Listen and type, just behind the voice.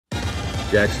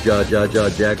Jax Jax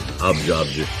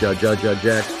Objobj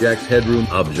Jax Headroom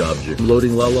Objobj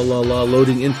loading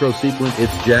loading intro sequence.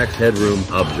 It's Jax Headroom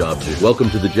Objobj. Welcome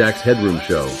to the Jax Headroom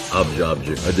Show.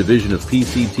 Objobj, a division of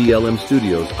PCTLM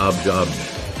Studios.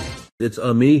 Objobj. It's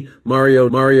me, Mario.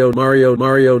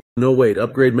 No wait,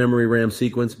 upgrade memory RAM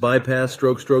sequence, bypass,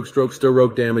 stroke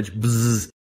damage, bzzz.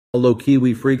 Hello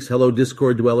Kiwi freaks, hello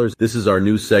Discord dwellers. This is our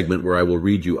new segment where I will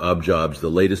read you Objobj, the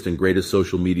latest and greatest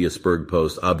social media spurg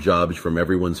post. Objobj from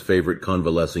everyone's favorite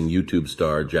convalescing YouTube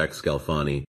star, Jack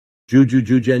Scalfani.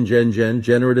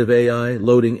 Generative AI,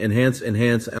 loading, enhance.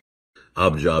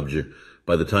 Objobj.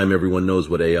 By the time everyone knows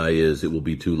what AI is, it will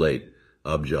be too late.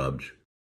 Objobj.